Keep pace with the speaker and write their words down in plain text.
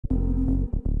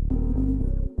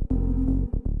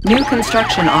New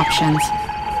construction options.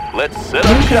 Let's set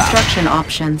New up shop. construction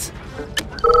options.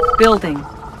 Building.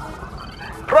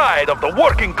 Pride of the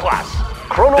working class.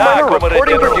 Chronominer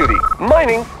reporting for duty.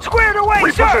 Mining. Squared away,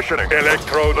 sir. Repositioning.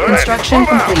 Electrode. Construction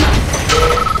complete.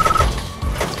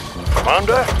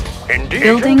 Commander, indeed.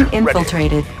 Building Ready.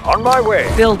 infiltrated. On my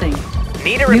way. Building.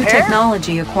 Need a New repair?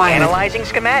 technology acquired. Analyzing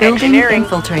schematic. Building Engineering.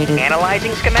 infiltrated.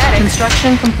 Analyzing schematic.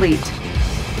 Construction complete.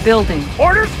 Building.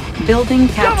 Orders. Building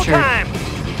Double captured. time.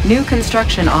 New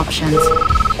construction options.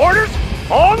 Orders.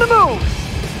 On the move.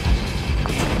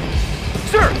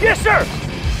 Sir. Yes, sir.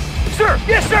 Sir.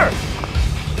 Yes, sir.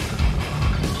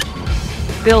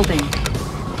 Building.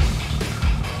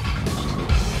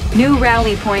 New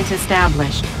rally point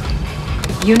established.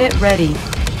 Unit ready.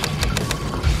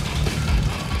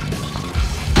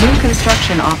 New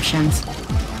construction options.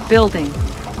 Building.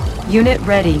 Unit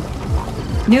ready.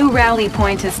 New rally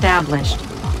point established.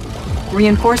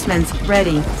 Reinforcements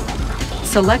ready.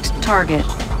 Select target.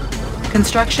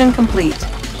 Construction complete.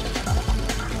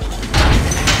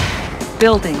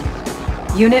 Building.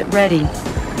 Unit ready.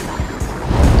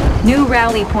 New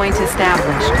rally point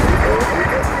established.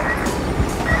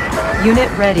 Unit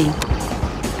ready.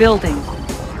 Building.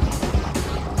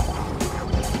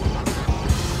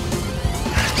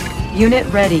 Unit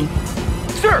ready.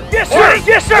 Sir. Yes, sir.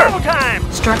 Yes, sir. Double time.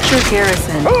 Structure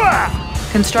garrison.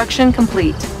 Hooah! Construction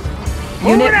complete.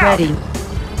 Moving Unit out. ready.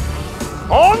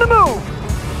 On the move.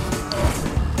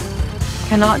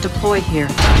 Cannot deploy here.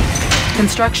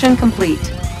 Construction complete.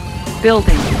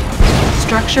 Building.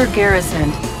 Structure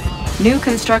garrisoned. New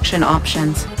construction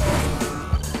options.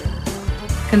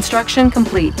 Construction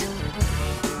complete.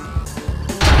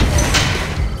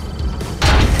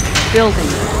 Building.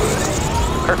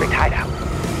 Perfect hideout.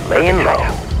 Lay in low.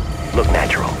 Look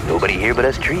natural. Nobody here but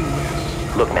us trees.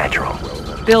 Look natural.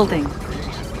 Building.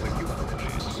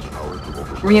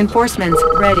 Reinforcements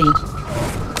ready.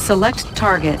 Select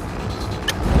target.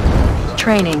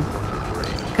 Training.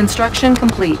 Construction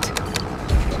complete.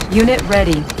 Unit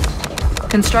ready.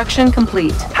 Construction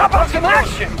complete. How about some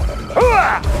action?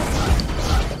 Hooah!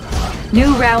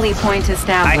 New rally point I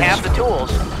established. have the tools.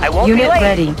 I won't Unit be late.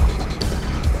 ready.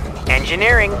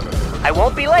 Engineering. I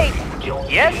won't be late.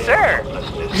 Yes, sir.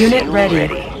 Unit ready.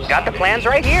 Got the plans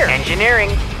right here. Engineering.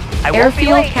 I won't be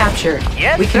Airfield late. captured.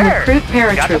 Yes, We can sir. recruit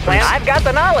Got the plan. paratroopers. I've got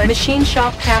the knowledge. Machine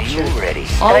shop captured. You ready?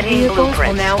 All Studying vehicles will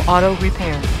blueprints. now auto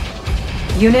repair.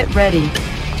 Unit ready.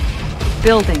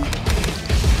 Building.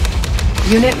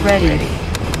 Unit ready.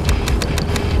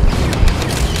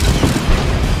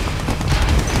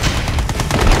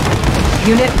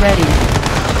 Unit ready.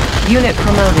 Unit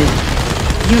promoted.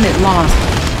 Unit lost.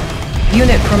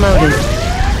 Unit promoted.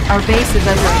 Our base is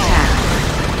under attack.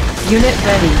 Unit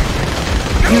ready.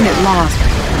 Unit lost.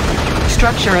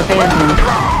 Structure abandoned.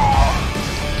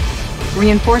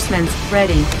 Reinforcements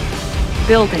ready.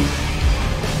 Building.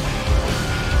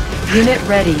 Unit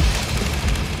ready.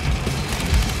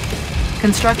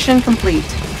 Construction complete.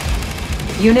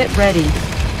 Unit ready.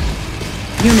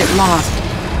 Unit lost.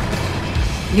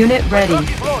 Unit ready.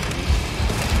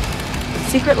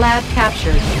 Secret lab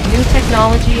captured. New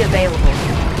technology available.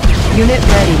 Unit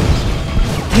ready.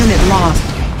 Unit lost.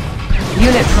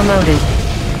 Unit promoted.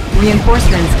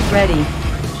 Reinforcements ready.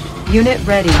 Unit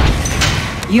ready.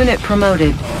 Unit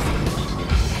promoted.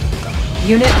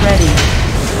 Unit ready.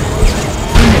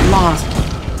 Unit lost.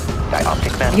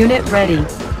 Dioptic manifold. Unit ready.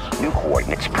 New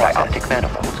coordinates. Dioptic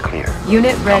manifolds clear.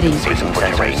 Unit ready. System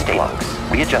sensors stable.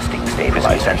 Readjusting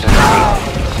stabilizing sensors stable.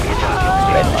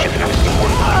 Readjusting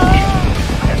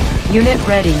stabilizing. Unit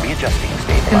ready. Readjusting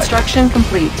stabilizing. Construction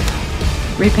complete.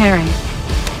 Repairing.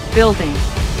 Building.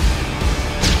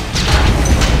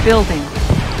 Building.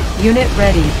 Unit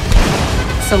ready.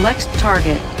 Select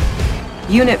target.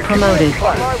 Unit promoted.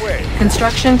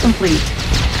 Construction complete.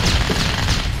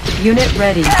 Unit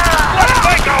ready. Let's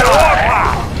make a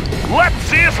war! Let's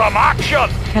see some action!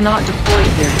 Cannot deploy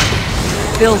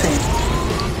here. Building.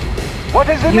 What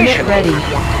is the Unit mission? ready.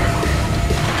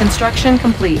 Construction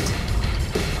complete.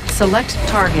 Select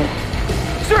target.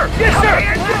 Sir! Yes,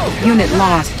 sir! Unit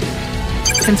lost.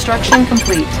 Construction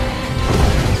complete.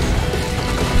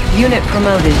 Unit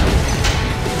promoted.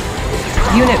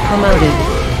 Unit promoted.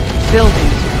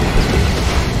 Building.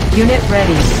 Unit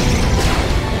ready.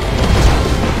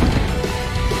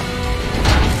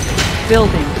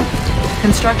 Building.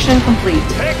 Construction complete.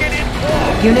 Taking it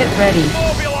close! Unit ready.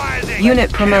 Mobilizing!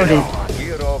 Unit promoted.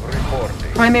 Year of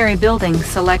reporting. Primary building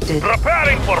selected.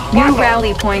 Preparing for New battle!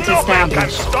 rally point Nothing can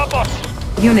established. stop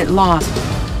us! Unit lost.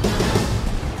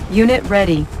 Unit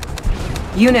ready.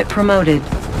 Unit promoted.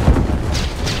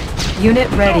 Unit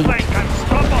ready. Nothing can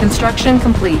stop us! Construction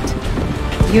complete.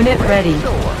 Unit ready.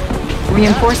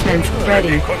 Reinforcements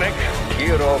ready.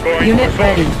 Unit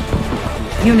ready.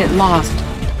 Unit lost.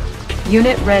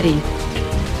 Unit ready.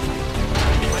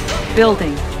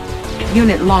 Building.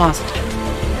 Unit lost.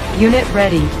 Unit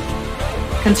ready.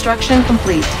 Construction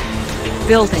complete.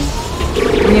 Building.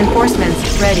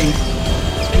 Reinforcements ready.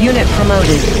 Unit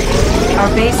promoted. Our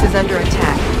base is under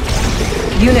attack.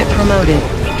 Unit promoted.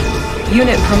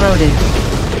 Unit promoted.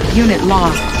 Unit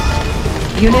lost.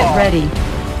 Unit ready.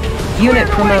 Unit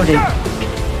promoted.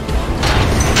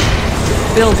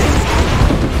 Building.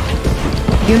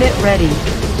 Unit ready.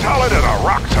 Solid as a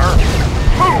rock, sir.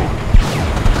 Move!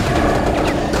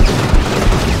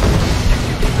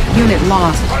 Unit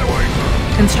lost. Right away,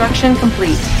 sir. Construction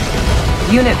complete.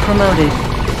 Unit promoted.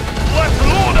 Let's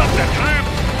load up the troops.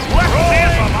 Let's see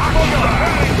some action.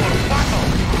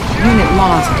 Unit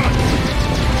lost.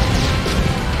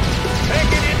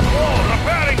 Taking it slow,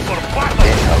 preparing for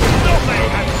battle. Nothing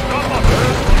can stop us.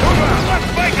 Let's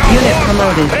make a Unit war.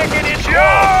 promoted. Taking it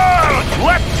slow.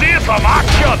 Let's see some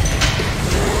action.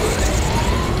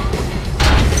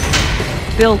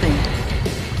 Building.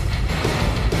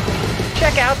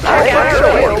 Check out.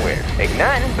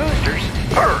 Igniting boosters.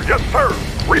 Sir, yes, sir.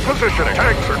 Repositioning.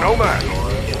 Tanks are no match.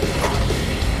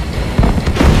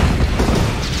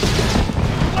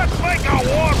 Let's make a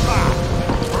warpath.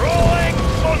 Rolling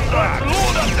thunder.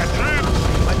 Load up the troops.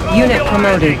 Unit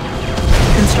promoted.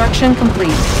 Construction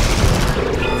complete.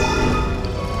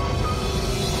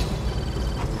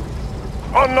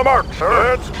 On the mark, sir.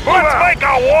 Let's make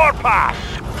a warpath.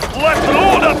 Let's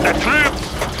load up the troops.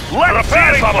 Let's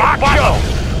see some action.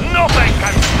 Nothing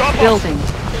can stop us. Building.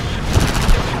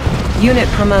 Unit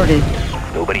promoted.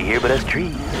 Nobody here but us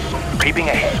trees. Creeping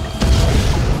ahead.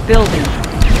 Building.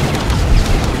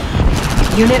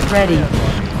 Unit ready.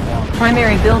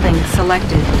 Primary building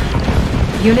selected.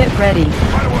 Unit ready.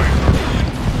 Right away,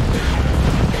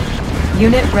 sir.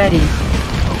 Unit ready.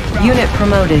 Unit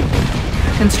promoted.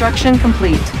 Construction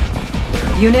complete.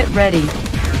 Unit ready.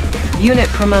 Unit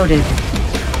promoted.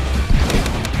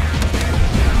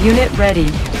 Unit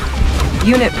ready.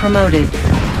 Unit promoted.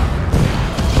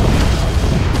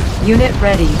 Unit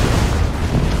ready.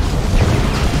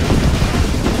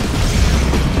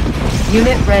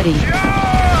 Unit ready.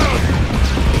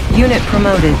 Unit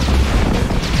promoted.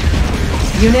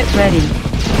 Unit ready.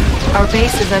 Our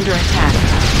base is under attack.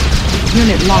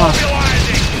 Unit lost.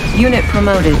 Unit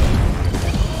promoted.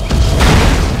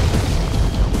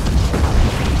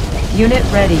 Unit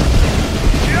ready.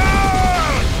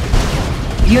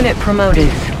 Unit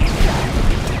promoted.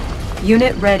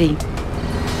 Unit ready.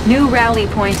 New rally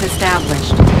point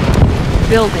established.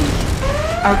 Building.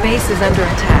 Our base is under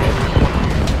attack.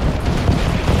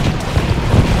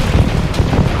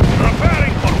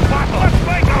 Preparing for battle. Let's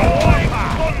make a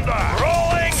warpath. Thunder.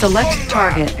 Rolling Select thunder.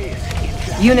 target.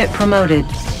 Unit promoted.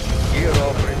 Gear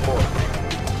of report.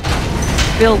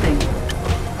 Building.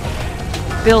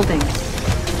 Building.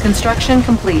 Construction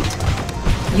complete.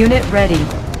 Unit ready.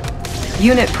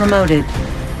 Unit promoted.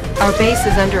 Our base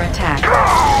is under attack.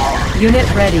 Unit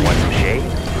ready. Shade.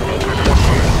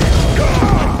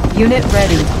 Unit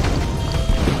ready.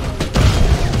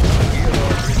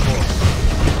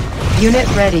 Unit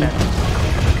ready.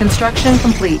 Construction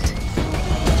complete.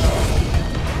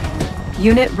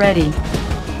 Unit ready.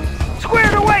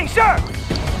 Squared away, sir.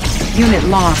 Unit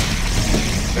lost.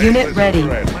 Unit ready.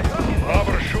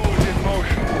 Rubber shoes in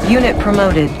motion. Unit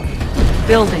promoted.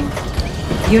 Building.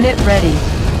 Unit ready.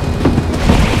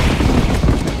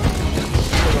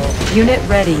 Unit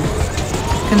ready.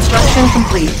 Construction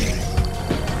complete.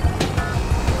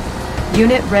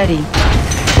 Unit ready.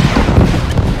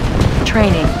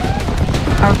 Training.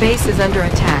 Our base is under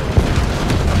attack.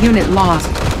 Unit lost.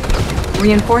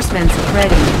 Reinforcements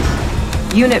ready.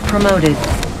 Unit promoted.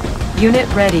 Unit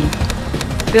ready.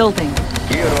 Building.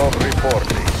 Gear of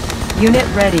reporting. Unit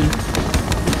ready.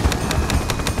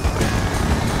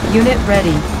 Unit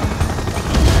ready.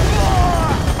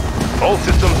 All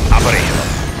systems operational.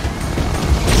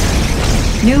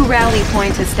 New rally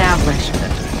point established.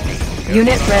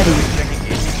 Unit ready.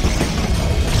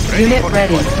 Unit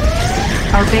ready.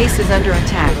 Our base is under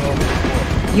attack.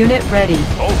 Unit ready.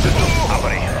 All systems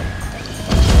operational.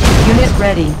 Unit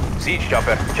ready. Siege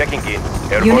chopper checking in.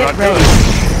 Airborne Unit on ready.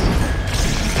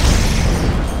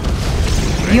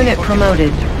 Unit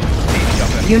promoted. Siege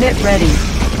chopper. Unit ready.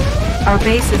 Our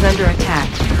base is under attack.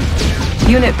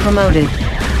 Unit promoted.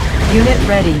 Unit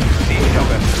ready. Siege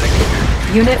chopper selected.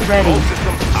 Unit ready. All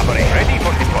systems operational. Ready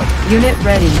for deployment. Unit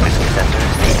ready.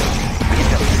 Sensors.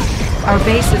 Our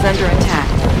base is under attack.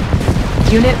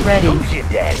 Unit ready. Shit,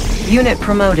 Daddy. Unit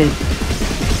promoted.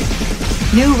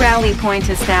 New rally point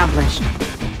established.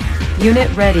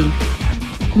 Unit ready.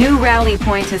 New rally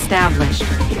point established.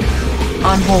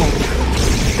 On hold.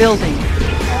 Building.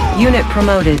 Unit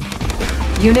promoted.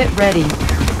 Unit ready.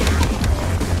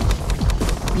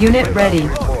 Unit ready.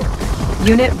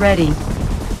 Unit ready.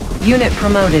 Unit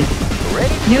promoted.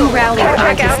 New rally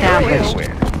point established.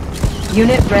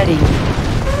 Unit ready.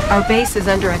 Our base is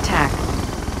under attack.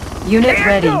 Unit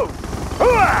ready.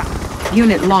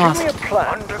 Unit lost.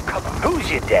 Undercover. Who's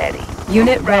your daddy?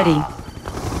 Unit ready.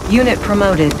 Unit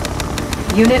promoted.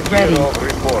 Unit ready. Hero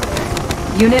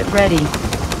reporting. Unit ready.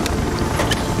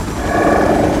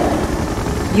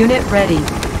 Unit ready.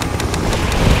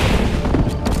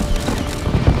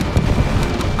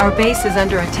 Our base is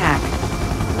under attack.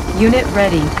 Unit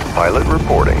ready. Pilot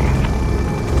reporting.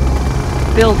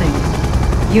 Building.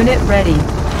 Unit ready.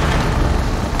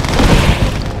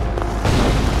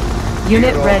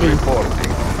 Unit Hero ready.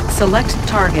 reporting. Select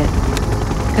target.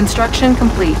 Construction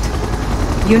complete.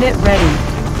 Unit ready.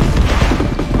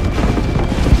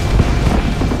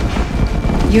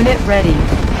 Unit ready.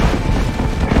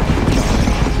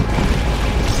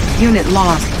 Unit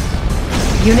lost.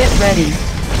 Unit ready.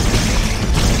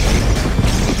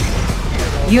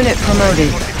 Unit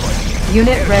promoted.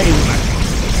 Unit ready.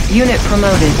 Unit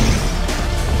promoted.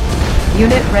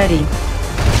 Unit ready.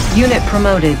 Unit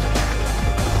promoted.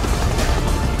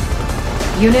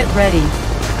 Unit ready.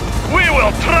 We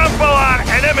will trample our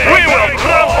enemies! We will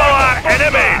trample our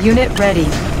enemies! Unit ready.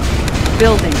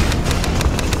 Building.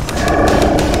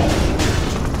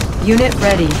 Unit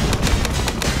ready.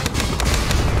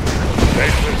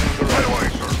 Right away,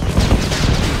 sir.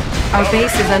 Our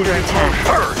base is under attack.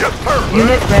 Sir, yes, sir.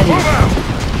 Unit ready. Move out.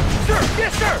 Sir,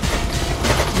 yes, sir.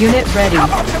 Unit ready. How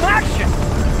about some action?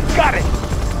 Got it.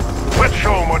 Let's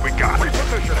show them what we got.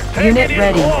 Repositioning. Unit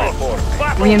ready.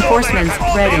 Reinforcements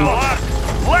ready.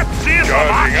 Let's see some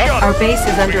action. Our base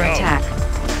is under attack.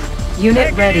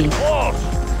 Unit ready.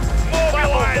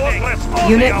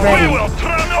 Unit ready. We will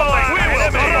trample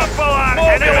our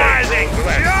enemies.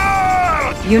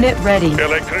 Unit ready.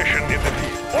 Electrician in the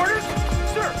field. Orders?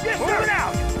 Sir, yes, sir. Moving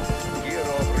out.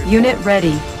 Unit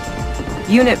ready.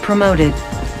 Unit promoted.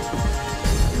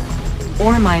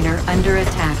 Ore miner under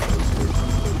attack.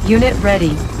 Unit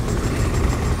ready.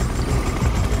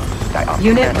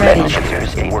 Unit ready.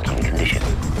 Sensors in working condition.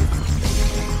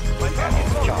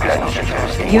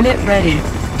 Sensors in Unit working ready.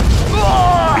 condition.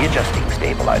 Readjusting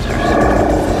stabilizers.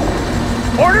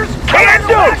 Orders? Can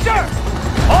do! Sir.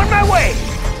 On my way.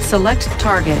 Select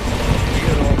target.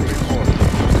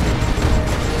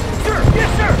 Sir,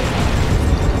 yes, sir.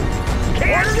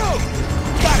 Can do.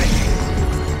 Got it.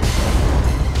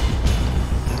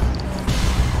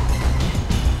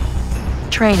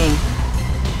 Training.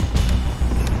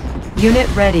 Unit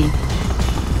ready.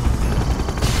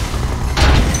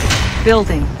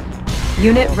 Building.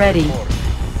 Unit ready.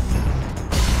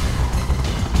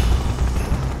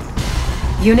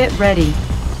 Unit ready.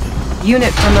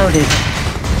 Unit promoted.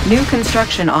 New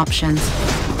construction options.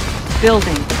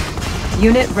 Building.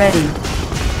 Unit ready.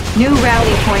 New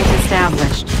rally point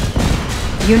established.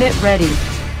 Unit ready.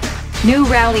 New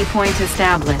rally point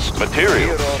established.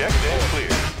 Material checked and clear.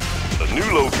 The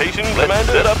new location,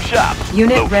 Commander. Set up shop.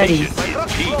 Unit ready. Location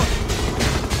is key.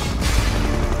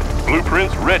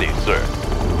 Blueprints ready, sir.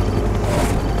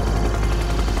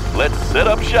 Let's set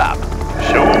up shop.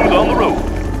 Shows on the road.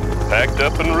 Packed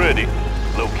up and ready.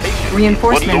 Location.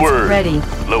 Reinforcements What's the word? ready.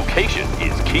 Location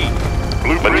is key.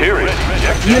 Blueprint material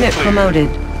checked and Unit clear. promoted.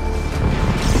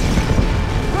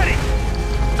 Ready.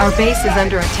 Our base is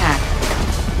under attack.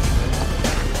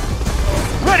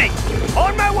 Ready.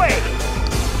 On my way.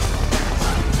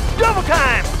 Double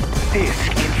time. This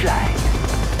in flight.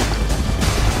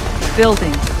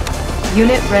 Building.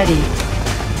 Unit ready.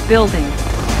 Building.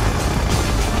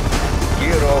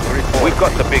 Hero reporting. We've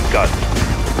got the big gun.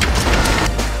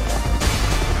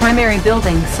 Primary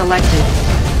building selected.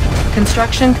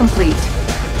 Construction complete.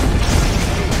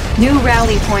 New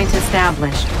rally point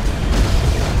established.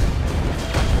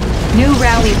 New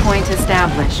rally point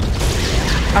established.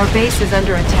 Our base is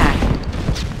under attack.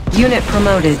 Unit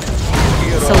promoted.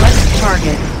 Select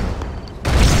target.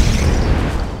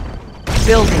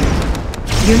 Building.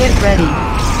 Unit ready.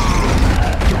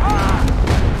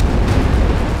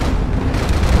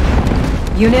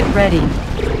 Unit ready.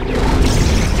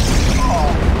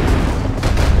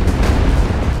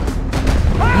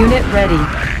 Unit ready.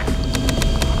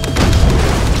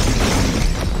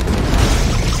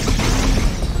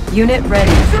 Unit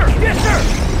ready. Sir, yes,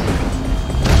 sir.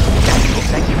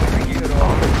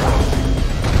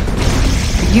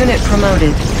 Unit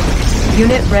promoted.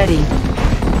 Unit ready.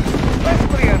 Let's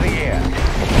clear the air.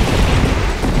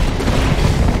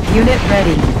 Unit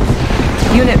ready.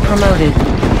 Unit promoted.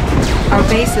 Our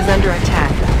base is under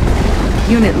attack.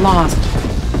 Unit lost.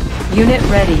 Unit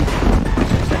ready.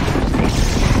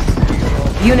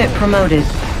 Unit promoted.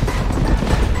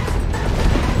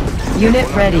 Unit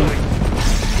ready.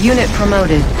 Unit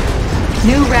promoted.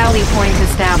 New rally point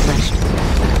established.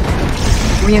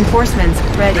 Reinforcements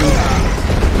ready.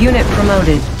 Unit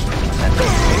promoted.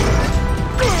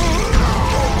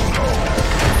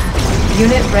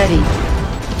 Unit ready.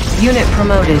 Unit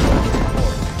promoted.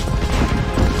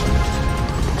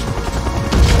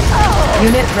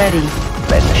 Unit ready.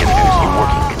 That shifter's in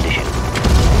working condition.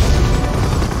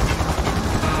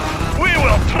 We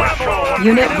will travel.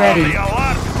 Unit ready.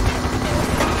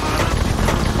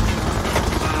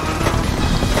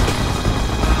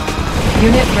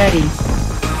 Unit ready.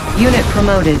 Unit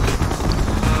promoted.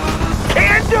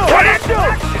 Can do. Can do.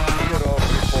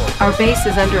 Our base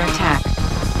is under attack.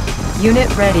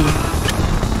 Unit ready.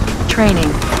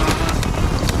 Training.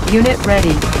 Unit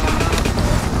ready.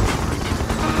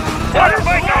 Let's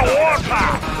make a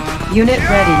warpath. Unit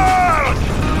ready.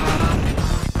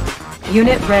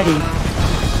 Unit ready.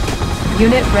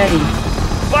 Unit ready.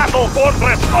 Battle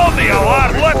fortress on the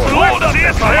alert. Let's load up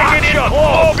this action.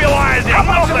 Mobilizing.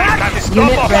 Nothing can stop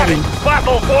Unit us. ready.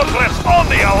 Battle fortress on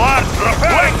the alert.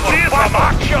 Preparing for some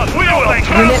action. We will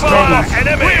trample our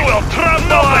enemy. We will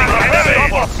trample our enemy.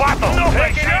 Battle.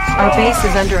 Our base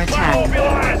is under attack.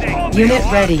 Unit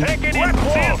ready. Let's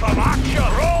see some action.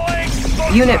 Rolling.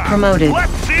 Unit promoted.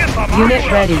 Let's see some Unit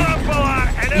action. ready. Trample our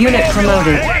enemy. Unit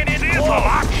promoted. Let's see some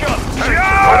action.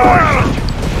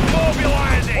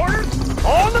 Mobilizing.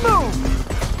 On the move!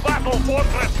 Battle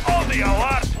fortress on the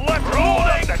alert! Let's roll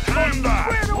up the thunder!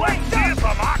 Let's see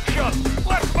some action!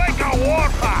 Let's make a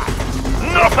warpath!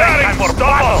 Nothing for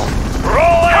battle!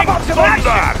 Rolling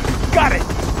thunder! Got it!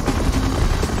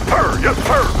 Sir, yes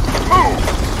sir! Move!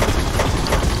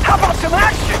 How about some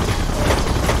action?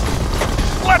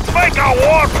 Let's make a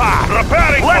warpath!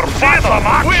 Preparing for battle!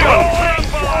 We will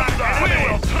trample our enemies! We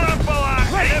will trample our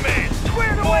enemies!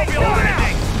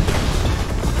 Mobilizing!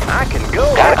 I can go.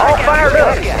 All fired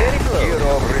up. Gear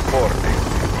of reporting.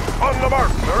 On the mark,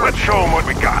 sir. Let's show them what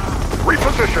we got.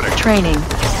 Repositioning. Training.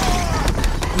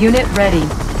 Unit ready.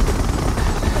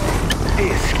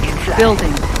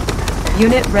 Building.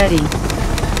 Unit ready.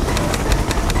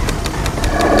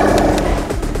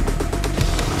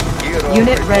 Gear of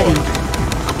Unit ready.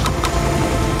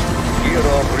 Gear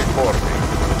of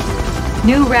reporting.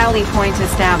 New rally point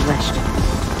established.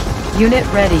 Unit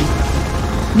ready.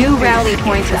 New rally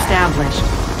point established.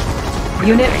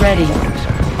 Unit ready.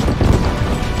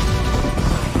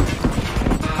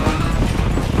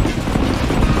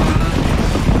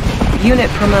 Unit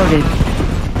promoted.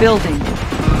 Building.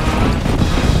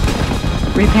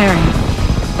 Repairing.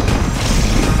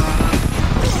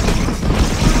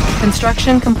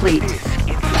 Construction complete.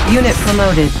 Unit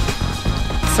promoted.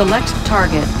 Select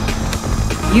target.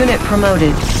 Unit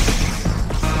promoted.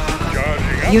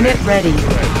 Unit ready.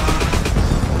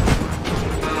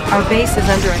 Our base is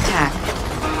under attack.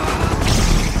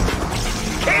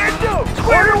 Can do!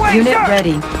 Square away, Unit sir.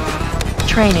 ready.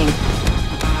 Training.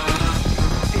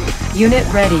 Unit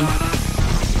ready.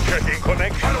 Checking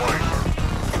connection.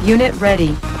 Unit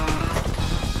ready.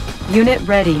 Unit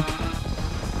ready.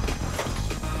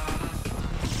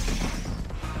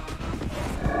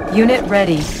 Unit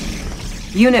ready.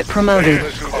 Unit promoted.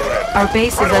 Our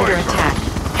base is under attack.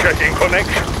 Checking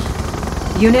connection.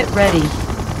 Unit ready.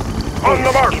 On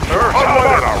the mark, sir. On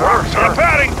the mark, sir.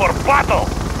 Preparing for battle.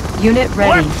 Unit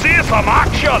ready. Let's see some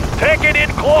action. Taking it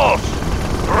close.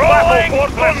 Rolling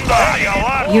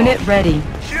thunder. Unit ready.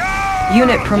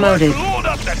 Unit promoted. Let's load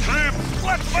up the troops.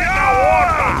 Let's make a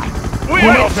warpath. We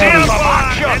Unit will see ready. some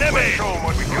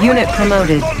action. Unit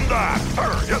promoted. Thunder.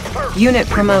 Yes, sir. Unit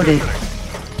promoted.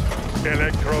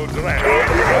 Electrodes ready.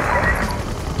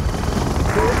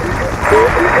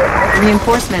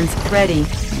 Reinforcements ready.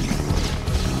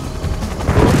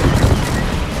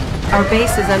 Our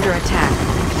base is under attack.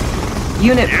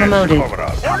 Unit promoted.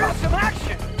 Comrade. Some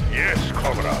action. Yes,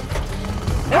 comrade.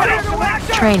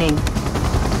 Training.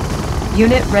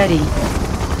 Unit ready.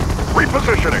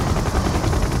 Repositioning.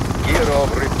 Gear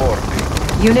of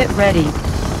reporting. Unit ready.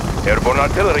 Airborne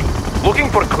artillery. Looking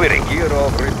for clearing. Gear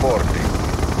of reporting.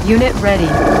 Unit ready.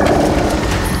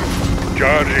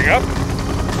 Charging up.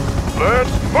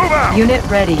 Let's move out. Unit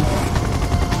ready.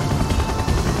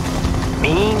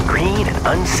 Mean, green, and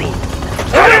unseen.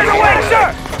 Get away,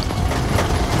 sir!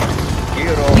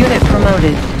 Gear of Unit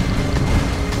promoted.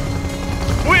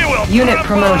 We will Unit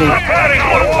promoted. preparing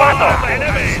for battle.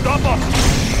 Enemy, stop us.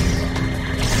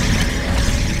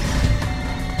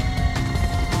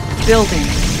 Building.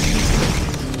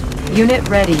 Unit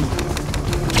ready.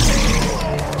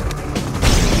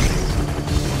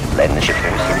 Letting the ship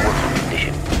enter some working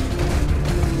condition.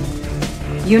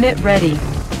 Unit ready.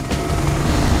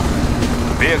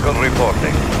 Vehicle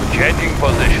reporting. Changing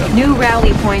position. New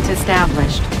rally point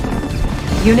established.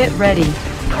 Unit ready.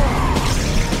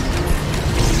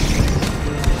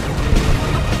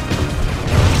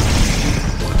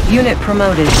 Unit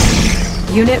promoted.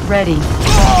 Unit ready.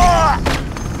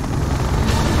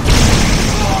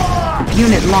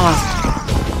 Unit lost.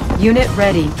 Unit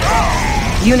ready.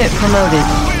 Unit promoted.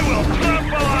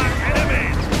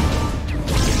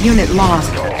 Unit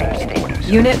lost.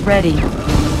 Unit ready.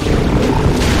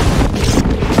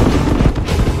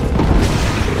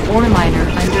 Ore miner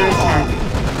under attack.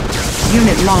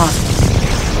 Unit lost.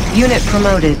 Unit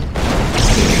promoted.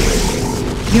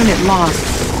 Unit lost.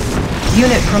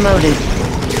 Unit promoted.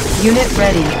 Unit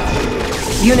ready.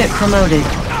 Unit promoted.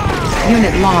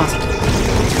 Unit lost.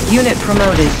 Unit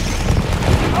promoted.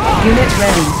 Unit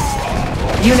ready.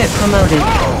 Unit promoted.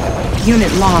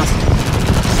 Unit lost.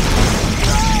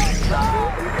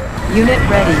 Unit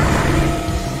ready.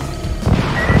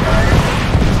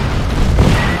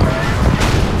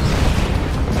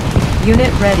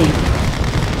 Unit ready.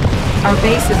 Our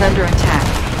base is under attack.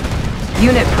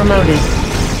 Unit promoted.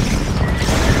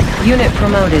 Unit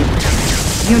promoted.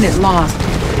 Unit lost.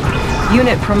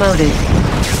 Unit promoted.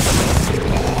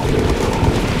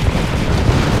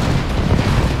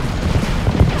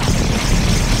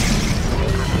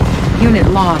 Unit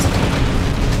lost.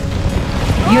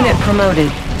 Unit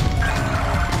promoted.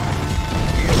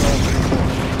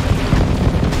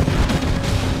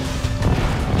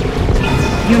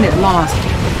 Unit lost.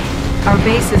 Our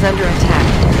base is under attack.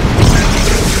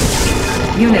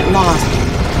 Unit lost.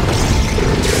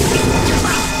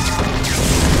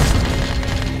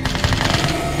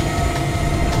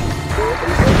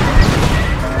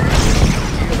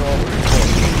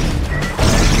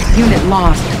 Unit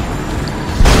lost.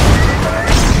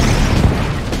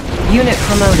 Unit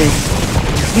promoted.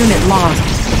 Unit lost.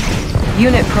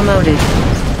 Unit promoted.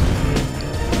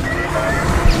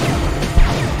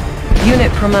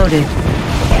 Unit promoted.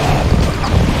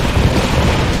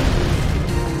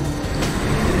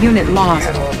 Unit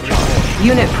lost.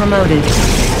 Unit promoted.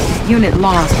 Unit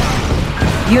lost.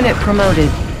 Unit promoted.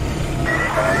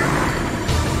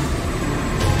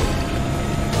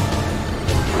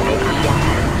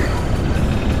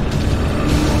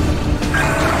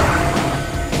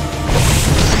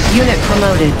 Unit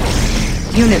promoted.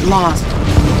 Unit lost.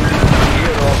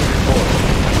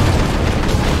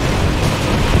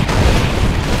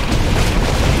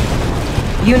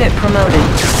 Unit promoted.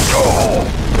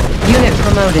 Unit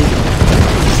promoted.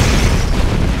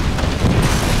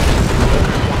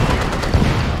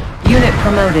 Unit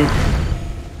promoted.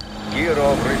 Gear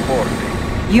of reporting.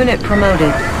 Unit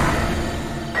promoted.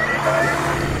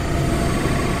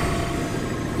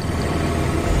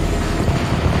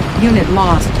 Unit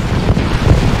lost.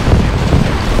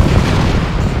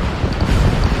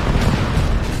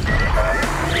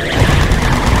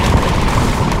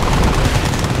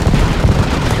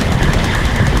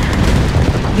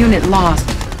 Unit lost.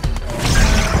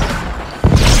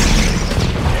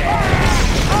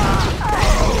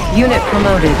 Unit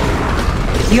promoted.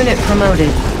 Unit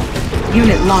promoted.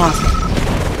 Unit lost.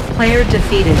 Player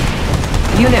defeated.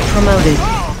 Unit promoted.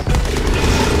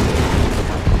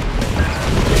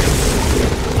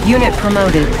 Unit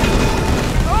promoted.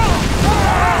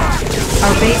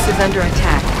 Our base is under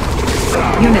attack.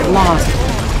 Unit lost.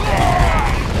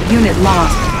 Unit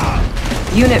lost.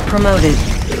 Unit promoted.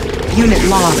 Unit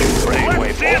lost.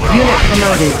 Unit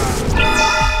promoted.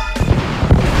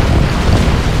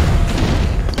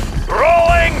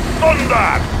 Rolling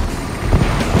thunder!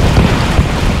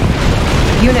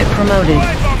 Unit promoted.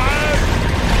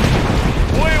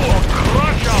 We will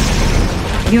crush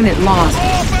them! Unit lost.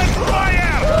 Open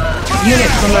fire!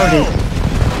 Unit promoted.